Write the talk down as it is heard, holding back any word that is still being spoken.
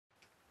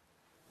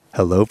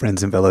Hello,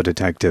 friends and fellow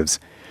detectives.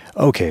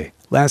 Okay,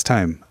 last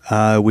time,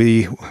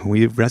 we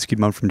rescued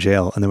Mom from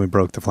jail, and then we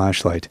broke the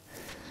flashlight.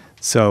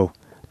 So,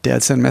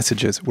 Dad sent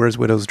messages. Where's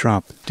Widow's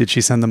drop? Did she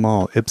send them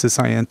all? Ipsa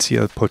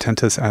scientia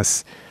potentis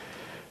es.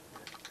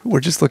 We're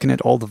just looking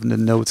at all of the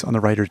notes on the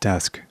writer's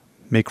desk.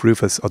 Make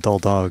Rufus a dull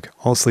dog.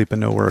 All sleep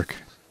and no work.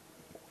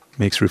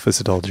 Makes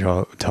Rufus a dull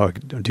dog.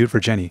 Do it for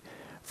Jenny.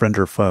 Friend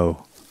or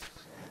foe.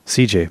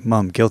 CJ,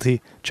 Mom,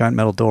 guilty? Giant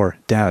metal door.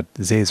 Dad,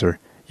 Zazer.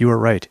 You were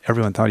right.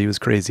 Everyone thought he was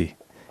crazy.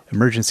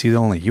 Emergencies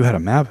only. You had a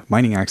map?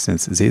 Mining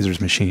accidents.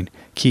 Zazer's machine.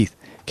 Keith,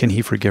 can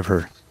he forgive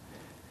her?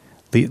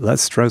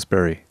 Les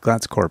Strasberry.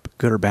 Glatzcorp.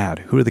 Good or bad?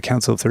 Who are the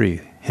Council of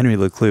Three? Henry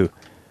LeClue.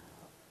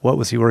 What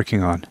was he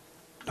working on?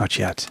 Not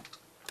yet.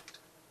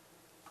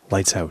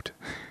 Lights out.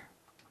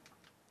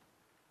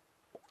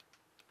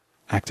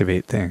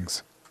 Activate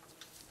things.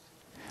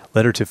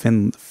 Letter to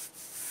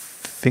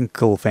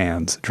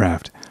Finkelfans.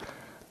 Draft.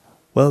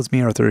 Well, it's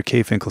me, Arthur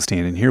K.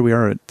 Finkelstein, and here we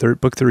are at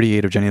book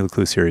 38 of Jenny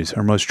LeClue series,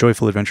 our most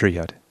joyful adventure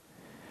yet.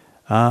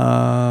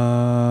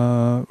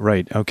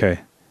 Right, okay.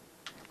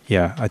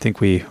 Yeah, I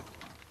think we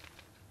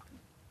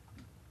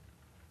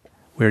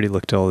already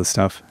looked at all this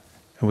stuff.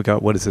 And we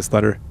got, what is this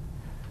letter?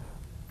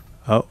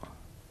 Oh.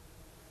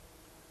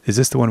 Is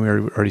this the one we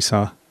already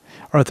saw?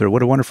 Arthur,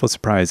 what a wonderful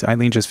surprise.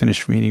 Eileen just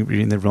finished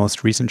reading the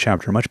most recent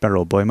chapter. Much better,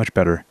 old boy, much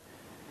better.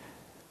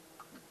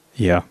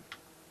 Yeah.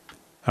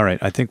 All right,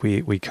 I think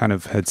we kind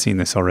of had seen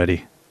this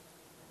already.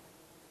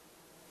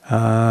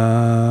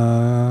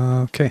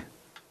 Okay.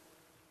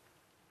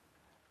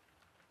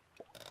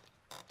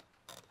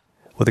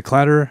 With a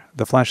clatter,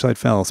 the flashlight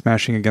fell,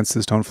 smashing against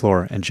the stone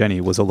floor, and Jenny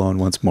was alone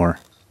once more.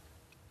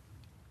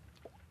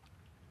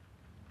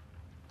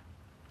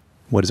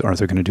 What is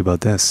Arthur going to do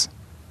about this?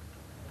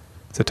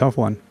 It's a tough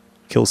one.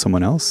 Kill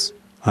someone else?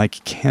 I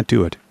can't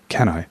do it,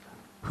 can I?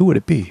 Who would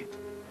it be?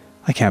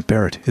 I can't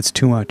bear it. It's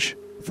too much.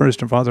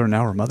 First her father and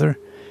now her mother?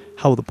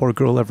 How will the poor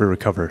girl ever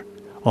recover?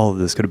 All of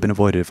this could have been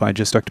avoided if I had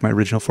just stuck to my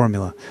original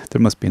formula. There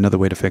must be another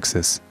way to fix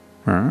this.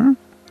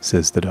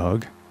 Says the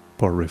dog.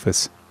 Poor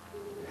Rufus.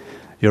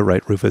 You're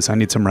right, Rufus. I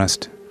need some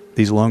rest.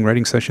 These long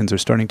writing sessions are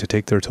starting to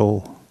take their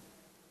toll.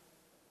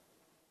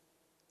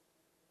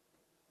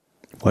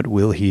 What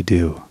will he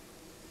do?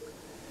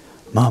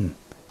 Mom,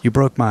 you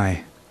broke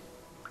my...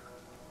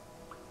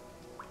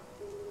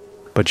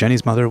 But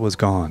Jenny's mother was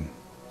gone.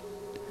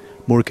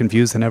 More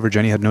confused than ever,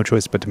 Jenny had no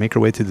choice but to make her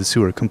way through the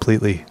sewer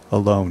completely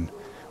alone.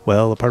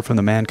 Well, apart from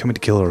the man coming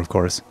to kill her, of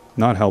course.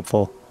 Not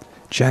helpful.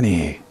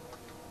 Jenny!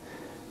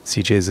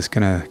 CJ is just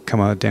gonna come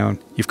out down.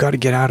 You've got to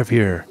get out of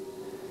here.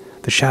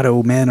 The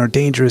shadow men are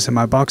dangerous and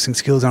my boxing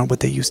skills aren't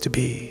what they used to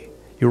be.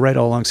 You're right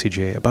all along,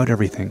 CJ, about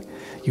everything.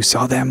 You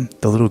saw them?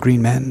 The little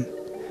green men?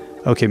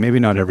 Okay, maybe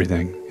not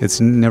everything. It's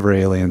never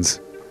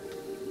aliens.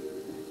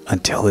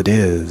 Until it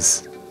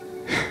is.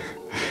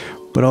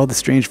 But all the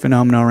strange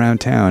phenomena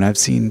around town I've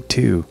seen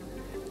too.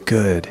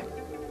 Good.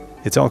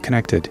 It's all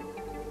connected.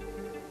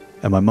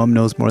 And my mom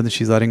knows more than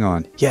she's letting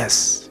on.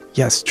 Yes,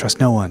 yes, trust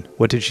no one.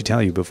 What did she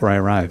tell you before I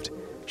arrived?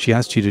 She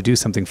asked you to do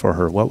something for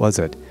her. What was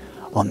it?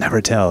 I'll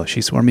never tell.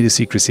 She swore me to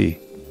secrecy.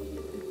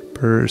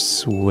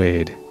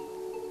 Persuade.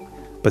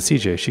 But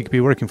CJ, she could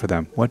be working for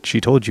them. What she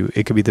told you,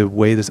 it could be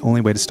the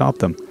only way to stop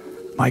them.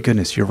 My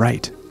goodness, you're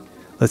right.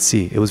 Let's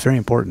see. It was very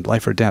important.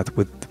 Life or death.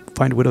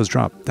 Find Widow's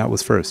drop. That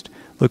was first.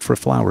 Look for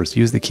flowers.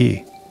 Use the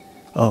key.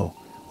 Oh,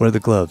 where are the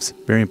gloves?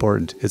 Very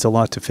important. It's a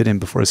lot to fit in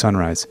before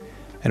sunrise.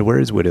 And where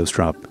is Widow's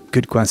drop?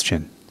 Good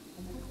question.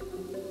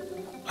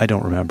 I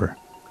don't remember.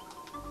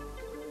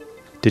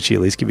 Did she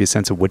at least give you a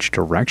sense of which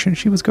direction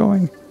she was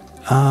going?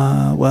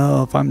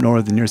 Well, if I'm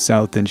north and you're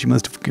south, then she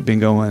must have been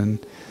going...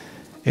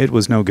 It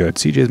was no good.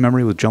 CJ's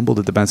memory was jumbled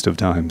at the best of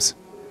times.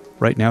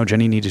 Right now,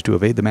 Jenny needed to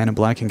evade the man in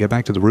black and get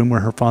back to the room where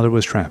her father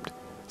was trapped.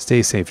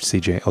 Stay safe,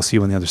 CJ. I'll see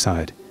you on the other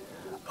side.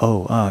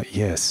 Oh,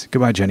 yes.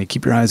 Goodbye, Jenny.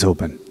 Keep your eyes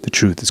open. The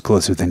truth is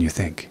closer than you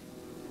think.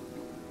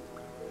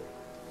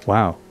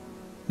 Wow.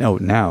 No,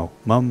 now.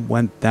 Mom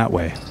went that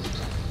way.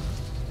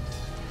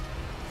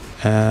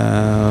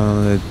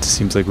 It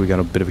seems like we got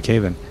a bit of a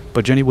cave-in.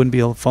 But Jenny wouldn't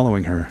be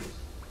following her.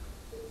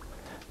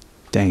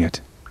 Dang it.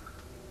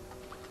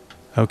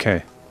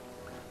 Okay.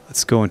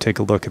 Let's go and take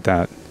a look at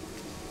that.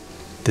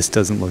 This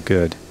doesn't look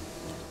good.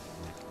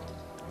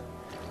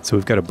 So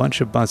we've got a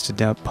bunch of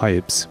busted out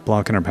pipes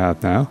blocking our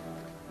path now.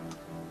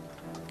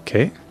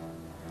 Okay.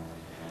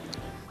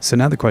 So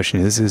now the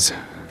question is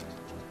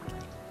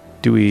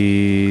do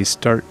we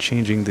start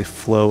changing the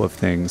flow of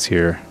things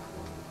here?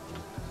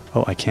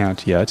 Oh, I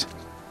can't yet.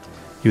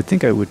 You'd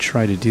think I would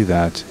try to do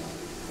that.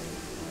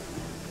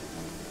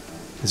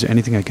 Is there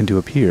anything I can do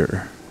up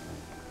here?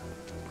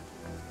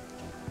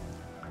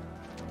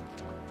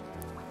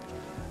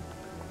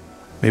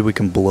 Maybe we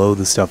can blow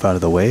the stuff out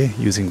of the way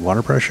using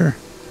water pressure?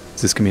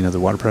 Is this going to be another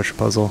water pressure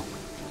puzzle?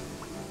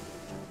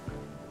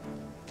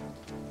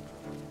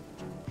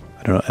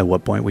 I don't know at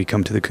what point we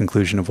come to the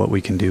conclusion of what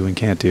we can do and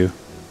can't do.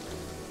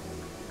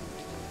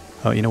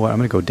 Oh, you know what? I'm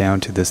going to go down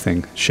to this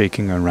thing,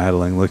 shaking and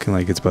rattling, looking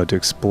like it's about to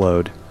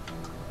explode.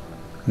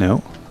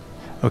 No?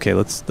 Okay,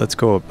 let's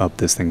go up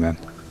this thing then.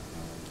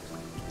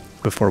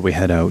 before we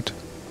head out.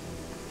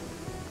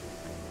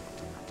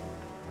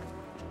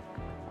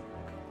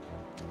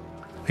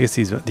 I guess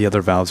the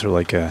other valves are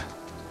like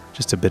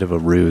just a bit of a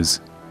ruse.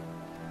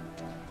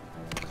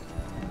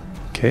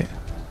 Okay,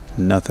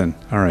 nothing.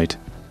 Alright.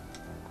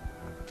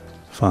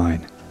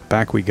 Fine.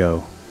 Back we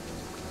go.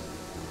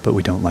 But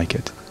we don't like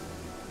it.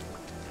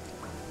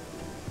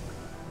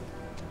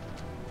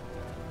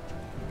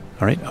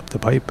 Alright, up the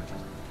pipe.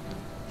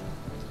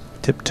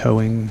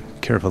 Tiptoeing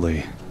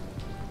carefully.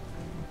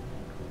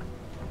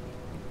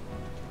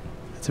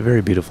 It's a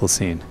very beautiful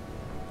scene.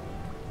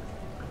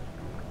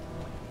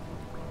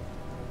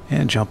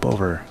 And jump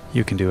over.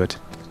 You can do it.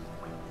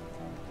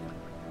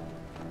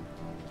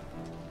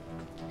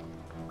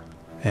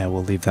 Yeah,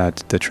 we'll leave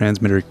that. The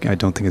transmitter, I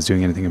don't think is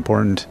doing anything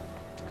important.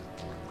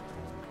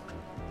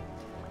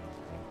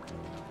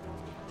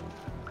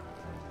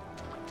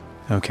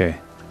 Okay,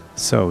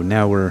 so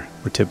now we're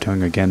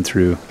tiptoeing again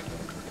through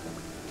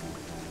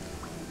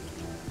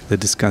the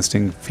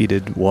disgusting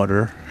fetid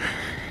water.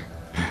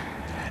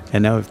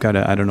 And now we've got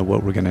to, I don't know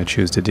what we're going to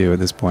choose to do at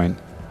this point.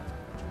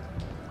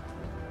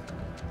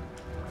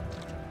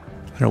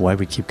 I don't know why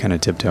we keep kind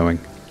of tiptoeing.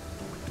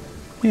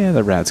 Yeah,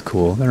 the rat's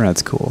cool. The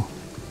rat's cool.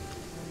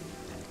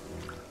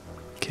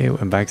 Okay,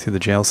 I'm back through the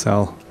jail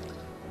cell.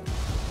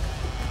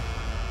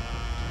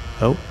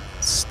 Oh,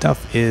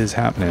 stuff is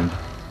happening.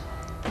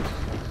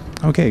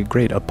 Okay,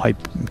 great. A pipe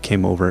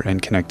came over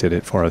and connected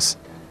it for us.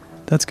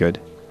 That's good.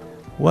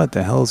 What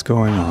the hell's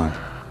going on?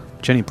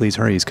 Jenny, please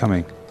hurry. He's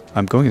coming.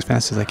 I'm going as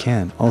fast as I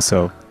can.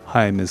 Also,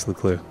 hi, Ms.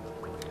 LeClue.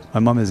 My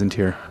mom isn't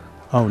here.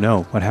 Oh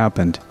no, what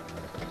happened? ...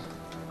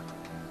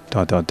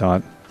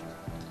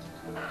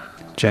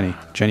 Jenny,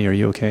 are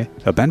you okay?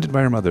 Abandoned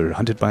by her mother,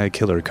 hunted by a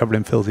killer, covered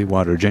in filthy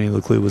water, Jenny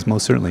LeClue was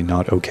most certainly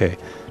not okay.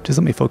 Just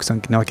let me focus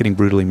on not getting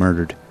brutally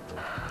murdered.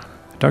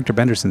 Dr.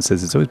 Benderson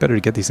says it's always better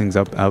to get these things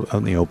out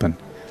in the open.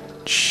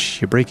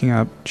 Shh, you're breaking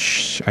up.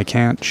 Shh, I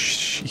can't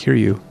hear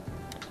you.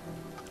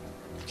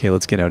 Okay,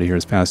 let's get out of here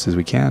as fast as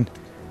we can.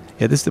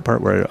 Yeah, this is the part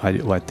where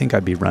I think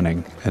I'd be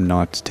running and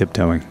not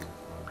tiptoeing.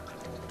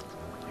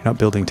 You're not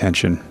building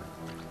tension.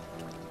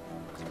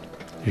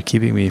 You're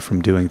keeping me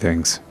from doing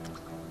things.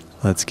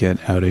 Let's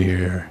get out of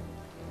here.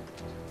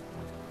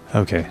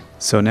 Okay,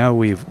 so now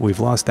we've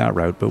lost that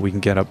route, but we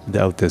can get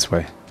out this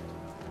way.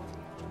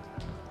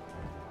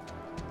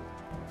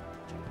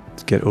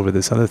 Let's get over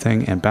this other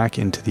thing and back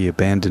into the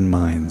abandoned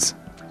mines.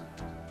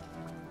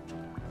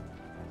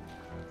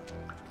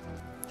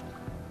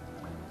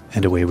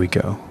 And away we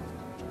go.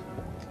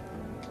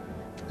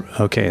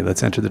 Okay,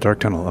 let's enter the dark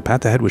tunnel. A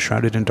path ahead was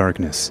shrouded in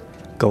darkness.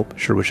 Gulp,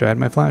 sure wish I had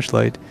my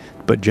flashlight.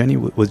 But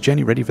was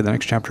Jenny ready for the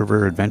next chapter of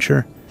her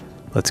adventure?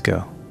 Let's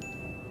go.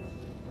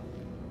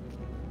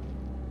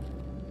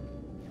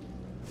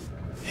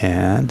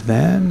 And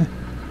then...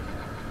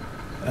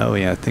 oh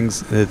yeah,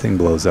 the thing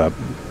blows up.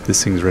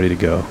 This thing's ready to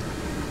go.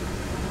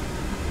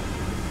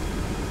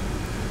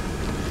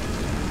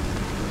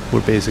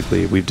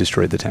 We've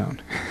destroyed the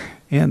town.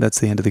 And that's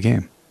the end of the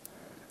game.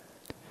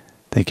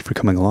 Thank you for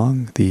coming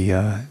along.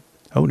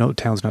 Oh no,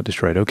 town's not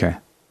destroyed. Okay.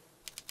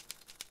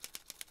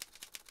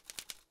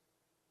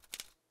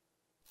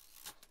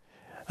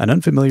 An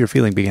unfamiliar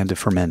feeling began to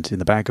ferment in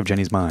the back of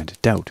Jenny's mind.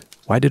 Doubt.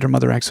 Why did her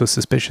mother act so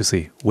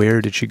suspiciously?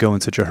 Where did she go in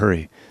such a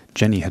hurry?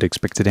 Jenny had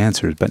expected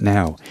answers, but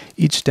now,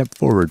 each step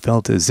forward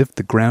felt as if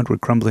the ground were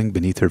crumbling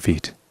beneath her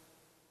feet.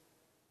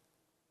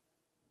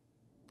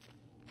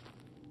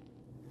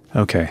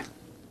 Okay.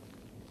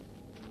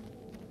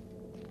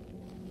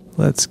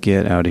 Let's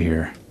get out of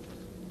here.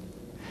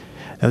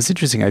 Now it's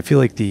interesting, I feel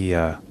like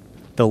the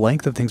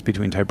length of things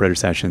between typewriter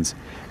sessions,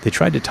 they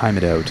tried to time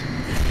it out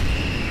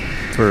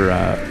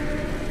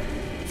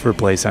for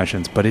play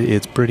sessions, but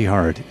it's pretty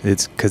hard.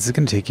 It's because it's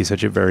going to take you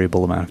such a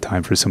variable amount of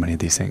time for so many of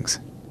these things.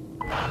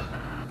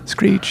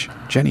 Screech!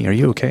 Jenny, are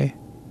you okay?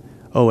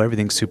 Oh,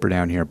 everything's super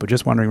down here, but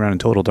just wandering around in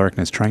total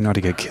darkness, trying not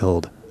to get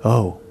killed.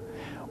 Oh.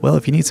 Well,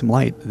 if you need some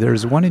light,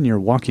 there's one in your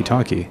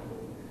walkie-talkie.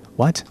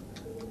 What?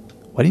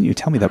 Why didn't you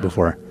tell me that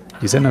before?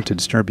 You said not to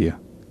disturb you.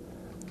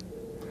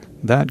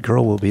 That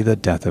girl will be the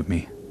death of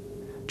me.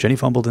 Jenny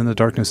fumbled in the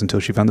darkness until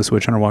she found the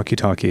switch on her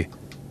walkie-talkie.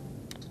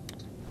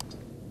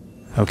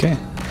 Okay.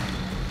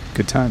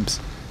 Good times.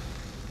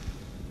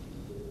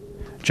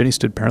 Jenny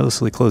stood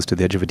perilously close to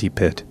the edge of a deep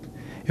pit.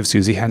 If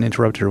Susie hadn't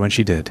interrupted her when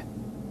she did,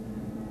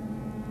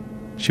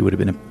 she would have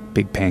been a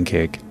big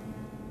pancake.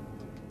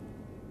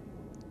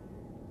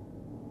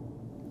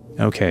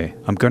 Okay,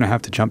 I'm going to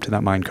have to jump to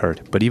that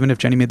minecart, but even if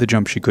Jenny made the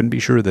jump, she couldn't be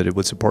sure that it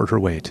would support her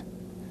weight.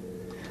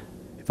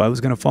 If I was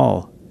going to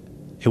fall,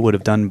 it would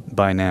have done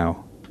by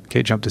now.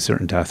 Okay, jump to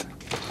certain death.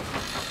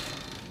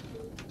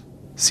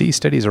 See,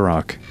 steady as a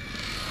rock.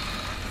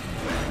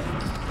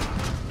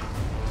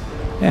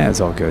 Yeah,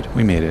 it's all good.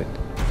 We made it.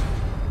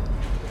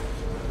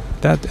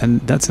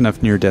 That's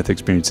enough near-death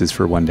experiences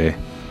for one day.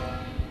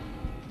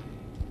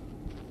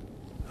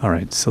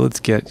 Alright, so let's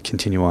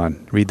continue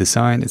on. Read the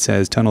sign. It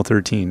says Tunnel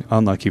 13.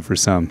 Unlucky for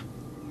some.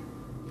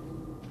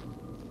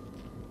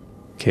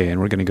 Okay,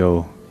 and we're going to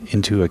go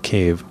into a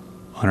cave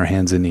on our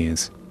hands and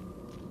knees.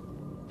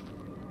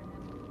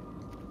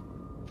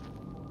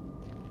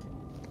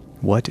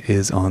 What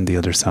is on the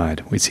other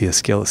side? We see a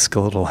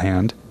skeletal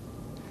hand.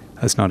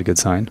 That's not a good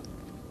sign.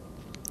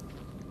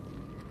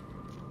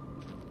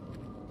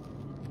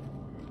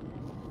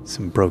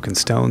 Some broken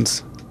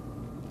stones.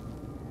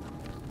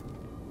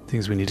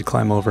 Things we need to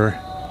climb over.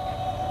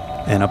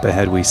 And up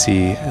ahead we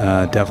see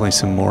definitely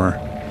some more,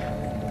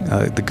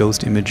 the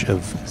ghost image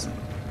of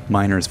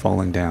miners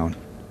falling down.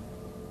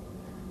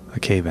 A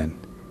cave-in.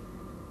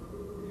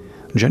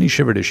 Jenny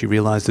shivered as she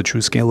realized the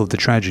true scale of the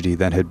tragedy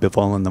that had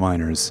befallen the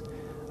miners.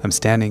 I'm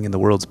standing in the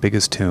world's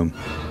biggest tomb.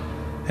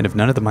 And if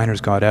none of the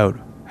miners got out,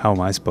 how am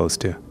I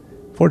supposed to?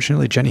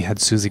 Fortunately, Jenny had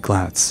Susie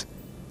Glatz.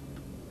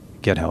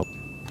 Get help.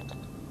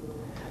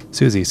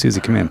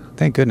 Susie, come in.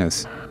 Thank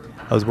goodness.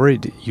 I was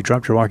worried you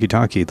dropped your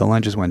walkie-talkie. The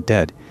line just went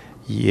dead.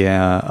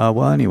 Yeah,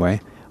 well,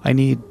 anyway, I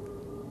need...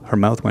 Her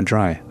mouth went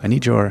dry. I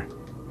need your...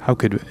 How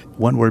could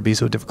one word be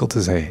so difficult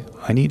to say?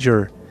 I need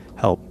your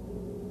help.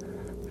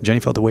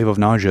 Jenny felt a wave of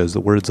nausea as the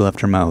words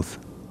left her mouth.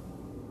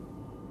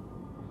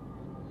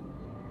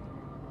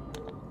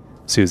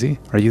 Susie,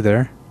 are you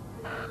there?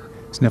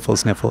 Sniffle,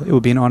 sniffle. It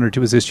would be an honor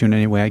to assist you in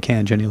any way I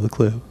can, Jenny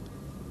LeClue.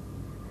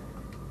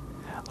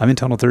 I'm in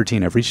Tunnel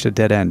 13. I've reached a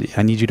dead end.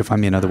 I need you to find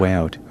me another way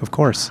out. Of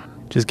course.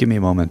 Just give me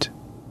a moment.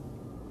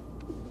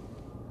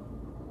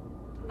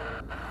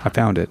 I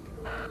found it.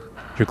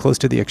 You're close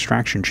to the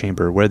extraction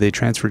chamber, where they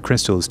transferred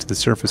crystals to the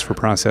surface for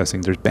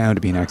processing. There's bound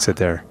to be an exit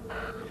there.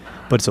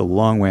 But it's a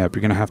long way up.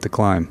 You're going to have to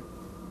climb.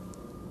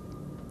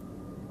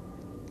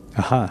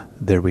 Aha,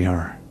 there we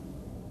are.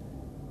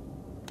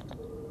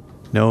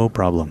 No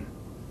problem.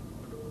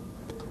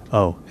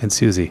 Oh, and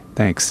Susie,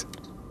 thanks.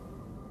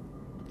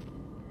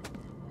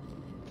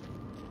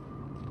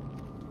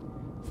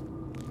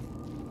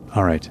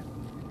 All right.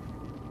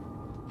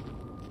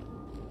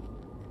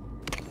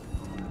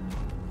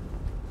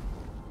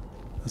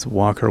 Let's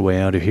walk our way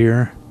out of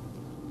here.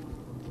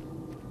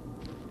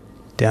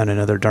 Down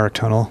another dark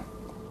tunnel.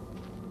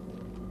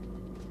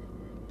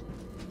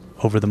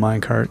 Over the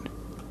minecart.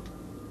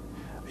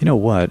 You know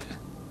what?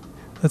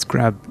 Let's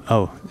grab...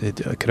 Oh,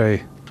 could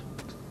I...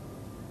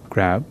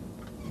 Grab?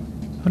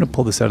 I'm going to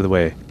pull this out of the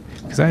way.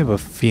 Because I have a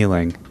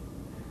feeling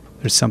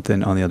there's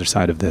something on the other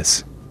side of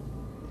this.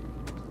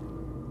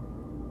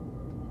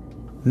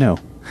 No.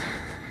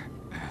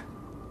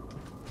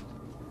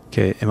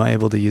 Okay, am I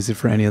able to use it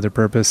for any other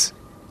purpose?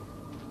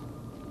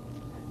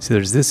 So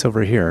there's this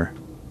over here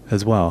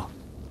as well.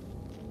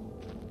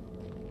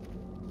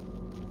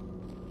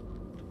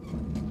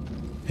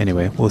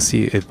 Anyway, we'll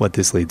see what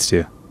this leads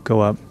to.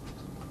 Go up.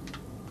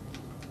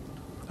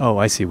 Oh,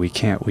 I see. We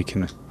can't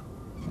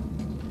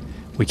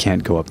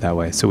go up that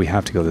way, so we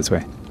have to go this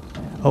way.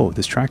 Oh,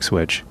 this track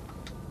switch.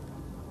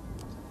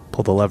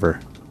 Pull the lever.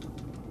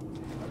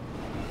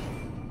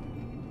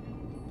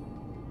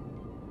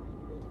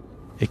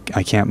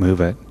 I can't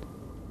move it.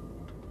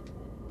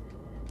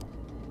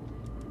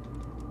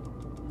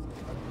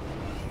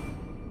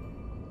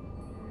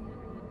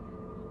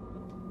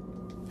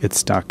 It's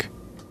stuck.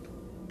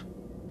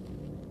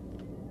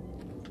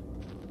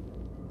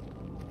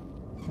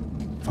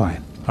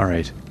 Fine.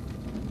 Alright.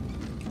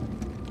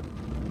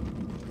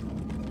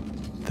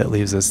 That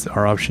leaves us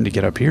our option to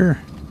get up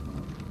here.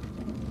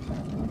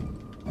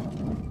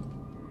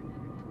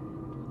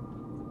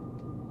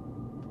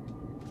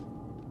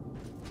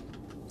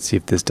 See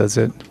if this does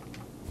it.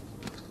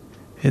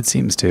 It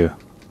seems to.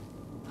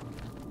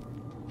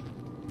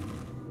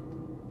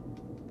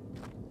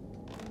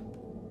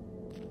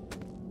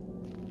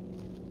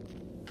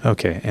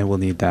 Okay, and we'll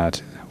need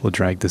that. We'll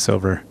drag this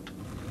over.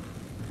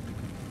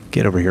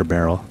 Get over here,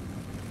 barrel.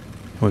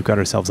 We've got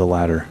ourselves a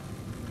ladder.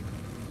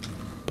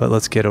 But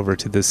let's get over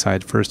to this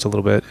side first a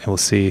little bit, and we'll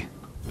see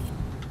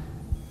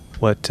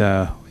what,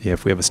 yeah,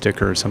 if we have a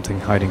sticker or something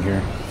hiding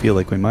here. Feel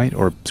like we might,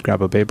 or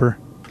scrap of paper.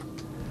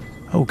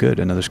 Oh, good,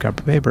 another scrap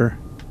of paper.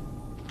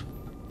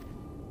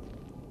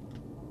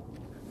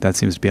 That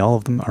seems to be all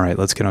of them. All right,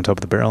 let's get on top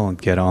of the barrel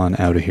and get on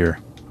out of here.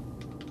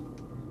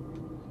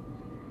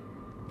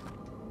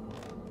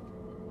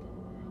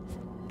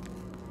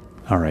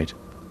 All right,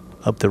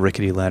 up the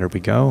rickety ladder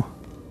we go.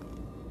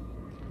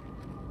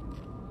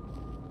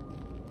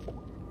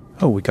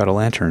 Oh, we got a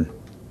lantern.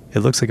 It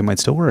looks like it might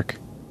still work.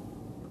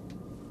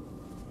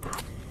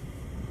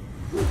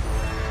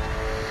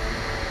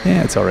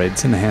 Yeah, it's alright.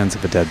 It's in the hands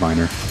of a dead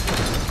miner.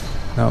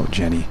 Oh,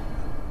 Jenny.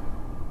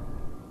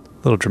 A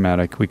little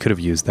dramatic. We could have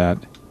used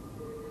that.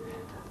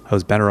 I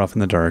was better off in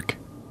the dark.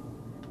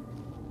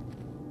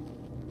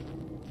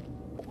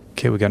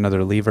 Okay, we got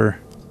another lever.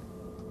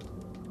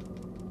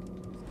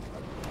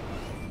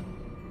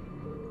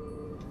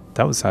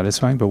 That was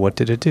satisfying, but what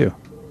did it do?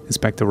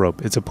 Inspect the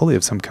rope. It's a pulley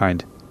of some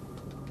kind.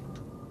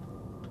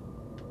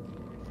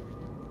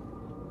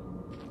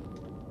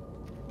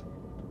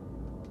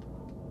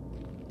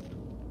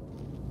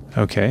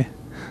 Okay.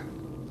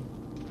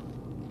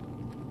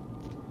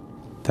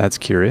 That's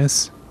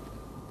curious.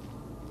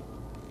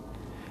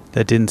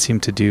 That didn't seem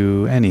to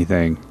do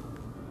anything.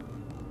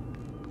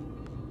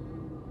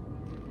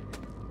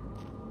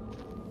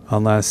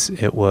 Unless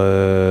it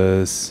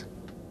was...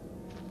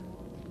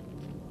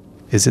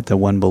 Is it the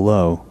one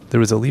below? There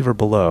was a lever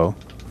below.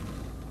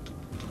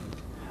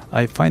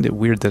 I find it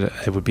weird that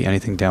it would be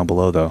anything down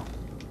below, though.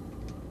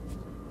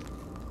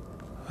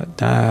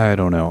 I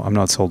don't know. I'm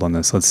not sold on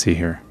this. Let's see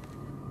here.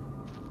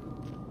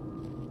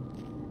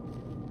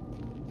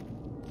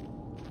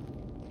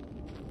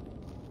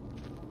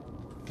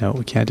 No,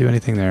 we can't do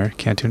anything there.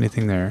 Can't do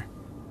anything there.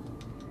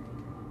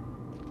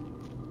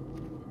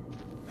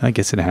 I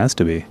guess it has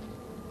to be.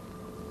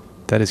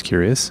 That is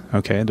curious.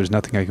 Okay, there's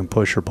nothing I can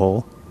push or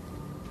pull.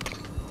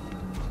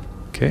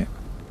 Okay.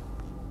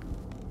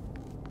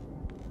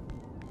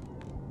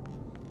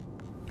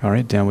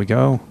 Alright, down we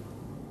go.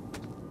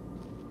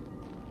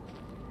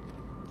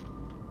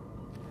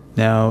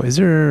 Now, is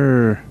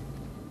there...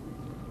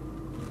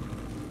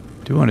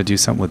 Do we want to do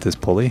something with this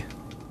pulley?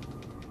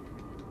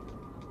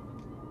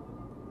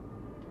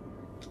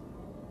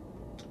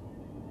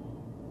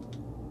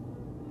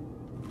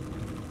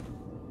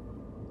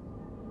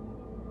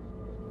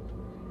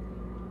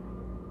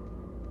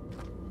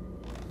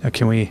 Now,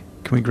 can we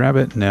grab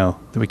it? No,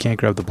 we can't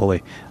grab the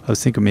pulley. I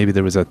was thinking maybe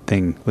there was a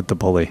thing with the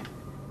pulley.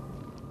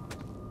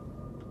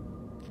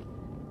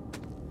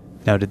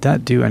 Now, did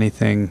that do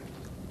anything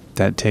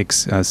that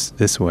takes us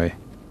this way?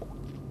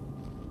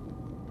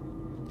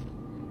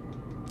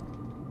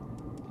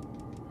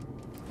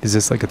 Is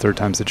this like a third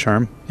time's the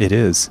charm? It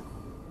is.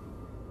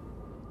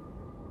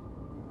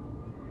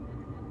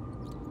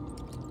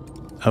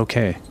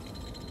 Okay.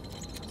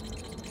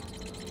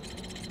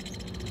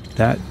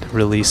 That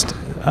released...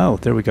 Oh,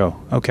 there we go.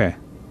 Okay.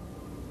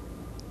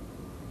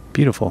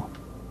 Beautiful.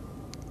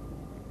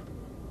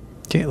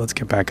 Okay, let's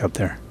get back up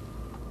there.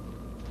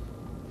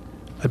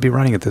 I'd be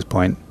running at this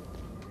point.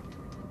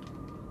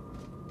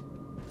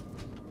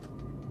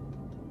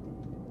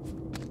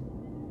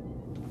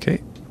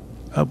 Okay,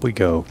 up we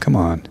go. Come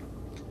on.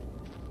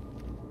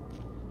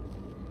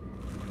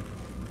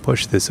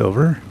 Push this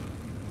over.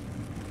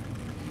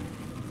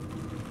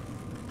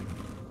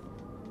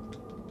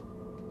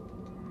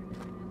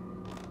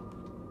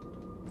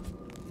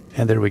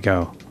 And there we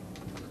go.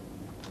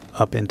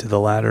 Up into the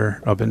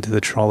ladder, up into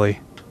the trolley.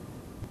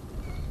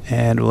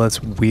 And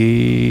let's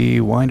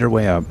wind our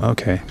way up.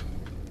 Okay.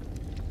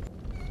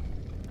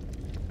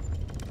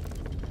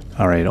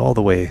 Alright, all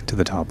the way to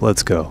the top.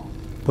 Let's go.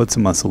 Put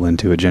some muscle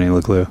into it, Jenny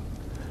LeClue.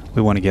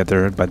 We want to get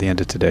there by the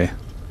end of today.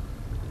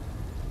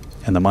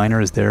 And the miner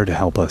is there to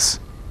help us.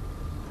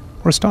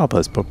 Or stop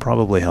us, but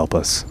probably help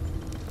us.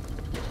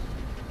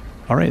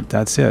 Alright,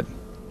 that's it.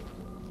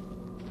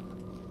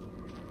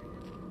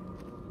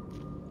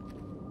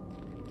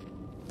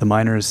 The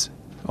miners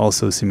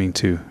also seeming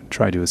to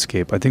try to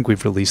escape. I think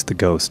we've released the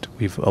ghost.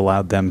 We've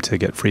allowed them to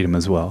get freedom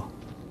as well.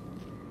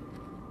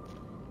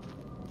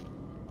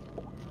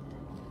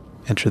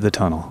 Enter the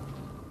tunnel.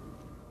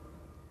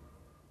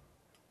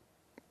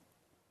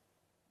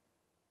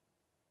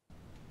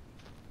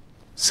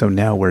 So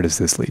now where does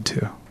this lead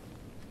to?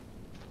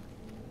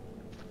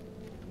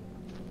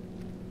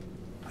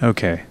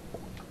 Okay.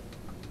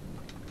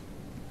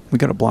 We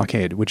got a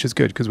blockade, which is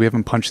good because we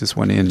haven't punched this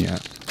one in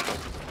yet.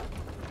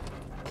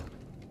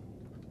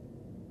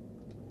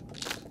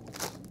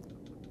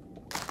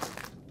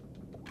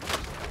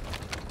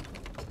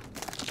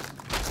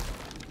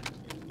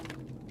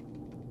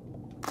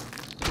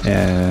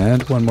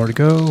 And one more to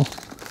go.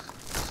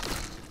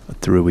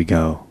 Through we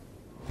go.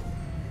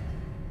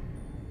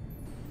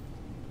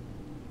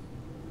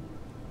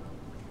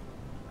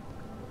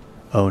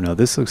 Oh no,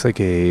 this looks like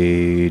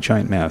a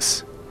giant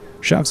mess.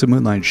 Shafts of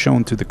moonlight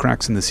shone through the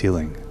cracks in the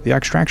ceiling. The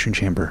extraction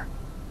chamber.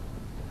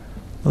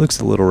 It looks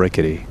a little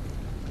rickety.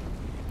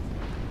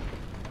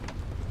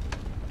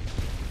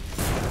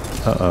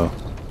 Uh-oh.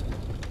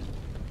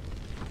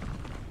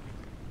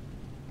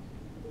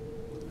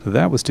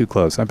 That was too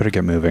close. I better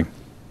get moving.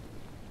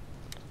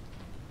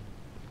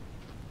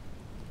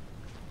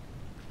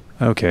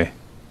 Okay.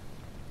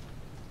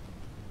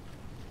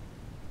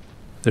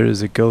 There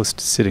is a ghost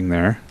sitting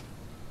there.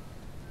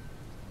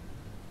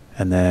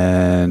 And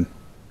then...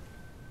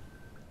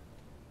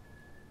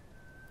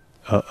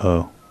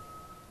 Uh-oh.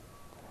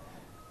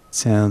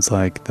 Sounds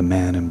like the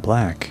man in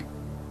black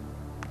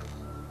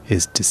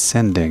is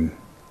descending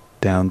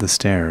down the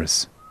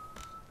stairs.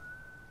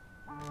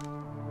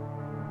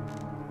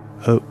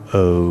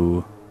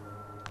 Uh-oh.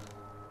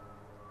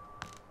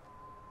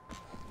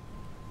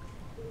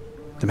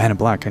 The man in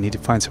black, I need to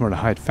find somewhere to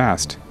hide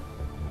fast.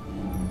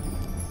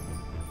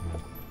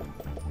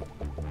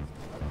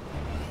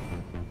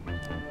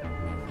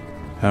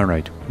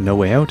 Alright, no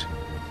way out.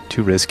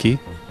 Too risky.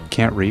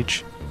 Can't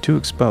reach. Too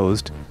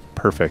exposed.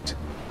 Perfect.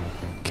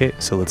 Okay,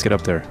 so let's get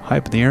up there. High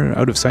up in the air,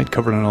 out of sight,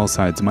 covered on all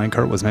sides. The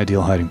minecart was an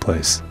ideal hiding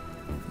place.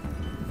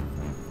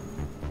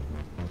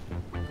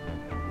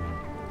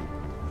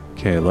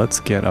 Okay,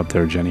 let's get up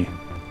there, Jenny.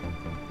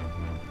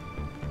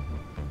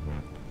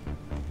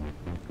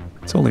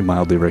 It's only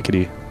mildly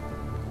rickety.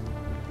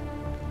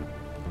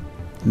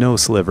 No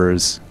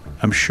slivers.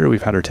 I'm sure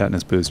we've had our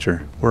tetanus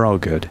booster. We're all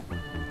good.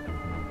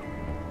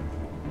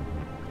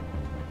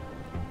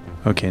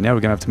 Okay, now we're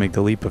gonna have to make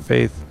the leap of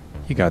faith.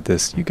 You got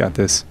this. You got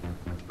this.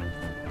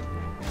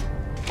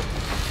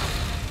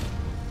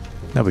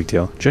 No big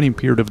deal. Jenny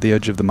peered over the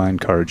edge of the mine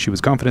cart. She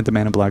was confident the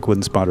man in black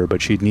wouldn't spot her,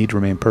 but she'd need to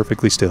remain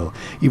perfectly still.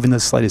 Even the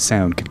slightest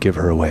sound could give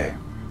her away.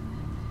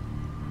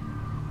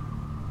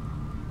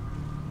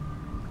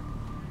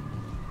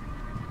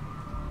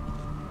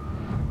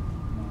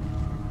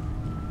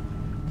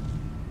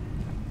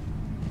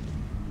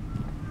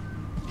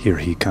 Here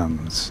he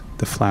comes,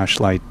 the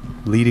flashlight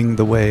leading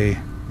the way.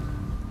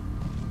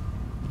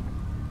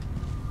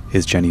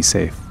 Is Jenny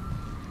safe?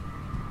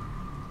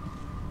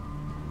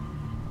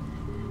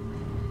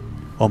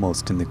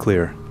 Almost in the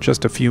clear.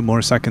 Just a few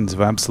more seconds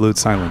of absolute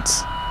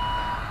silence.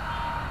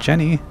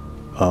 Jenny?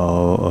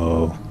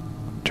 Oh.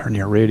 Turn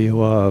your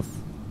radio off.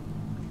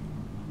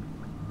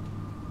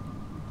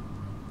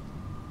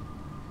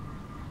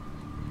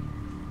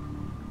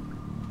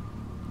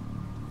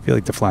 I feel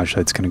like the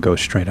flashlight's gonna go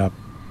straight up.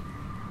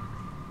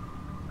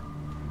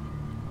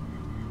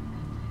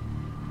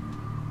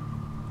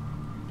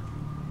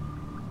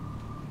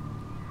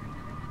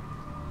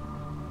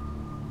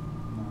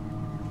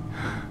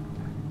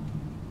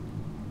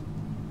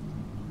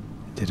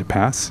 Did it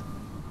pass?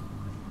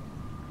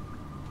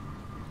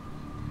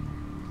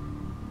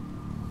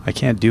 I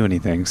can't do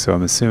anything, so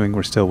I'm assuming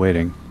we're still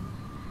waiting.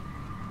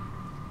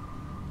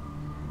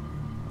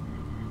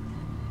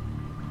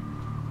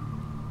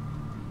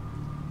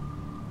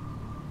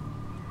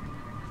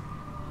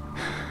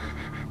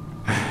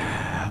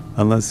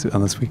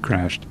 Unless we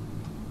crashed.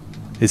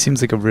 It seems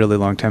like a really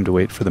long time to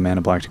wait for the man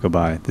in black to go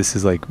by. This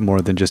is like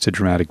more than just a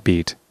dramatic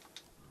beat.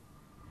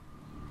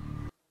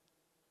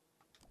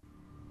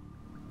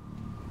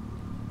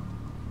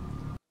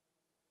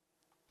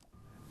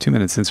 Two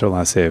minutes since our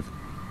last save.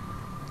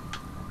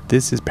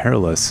 This is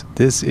perilous.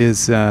 This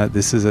is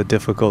a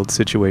difficult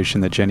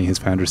situation that Jenny has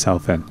found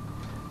herself in.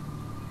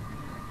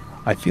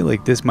 I feel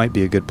like this might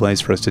be a good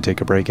place for us to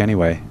take a break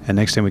anyway, and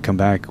next time we come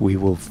back we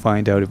will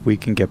find out if we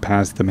can get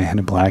past the man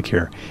in black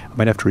here. I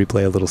might have to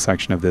replay a little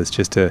section of this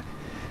just to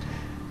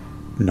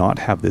not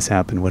have this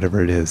happen,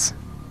 whatever it is.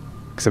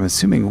 Because I'm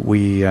assuming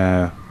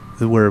we're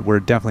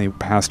definitely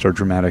past our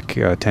dramatic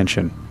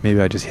tension.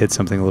 Maybe I just hit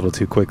something a little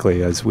too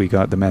quickly as we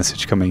got the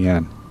message coming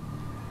in.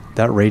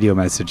 That radio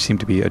message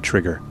seemed to be a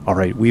trigger.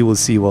 Alright, we will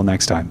see you all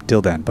next time.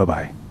 Till then,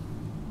 bye-bye.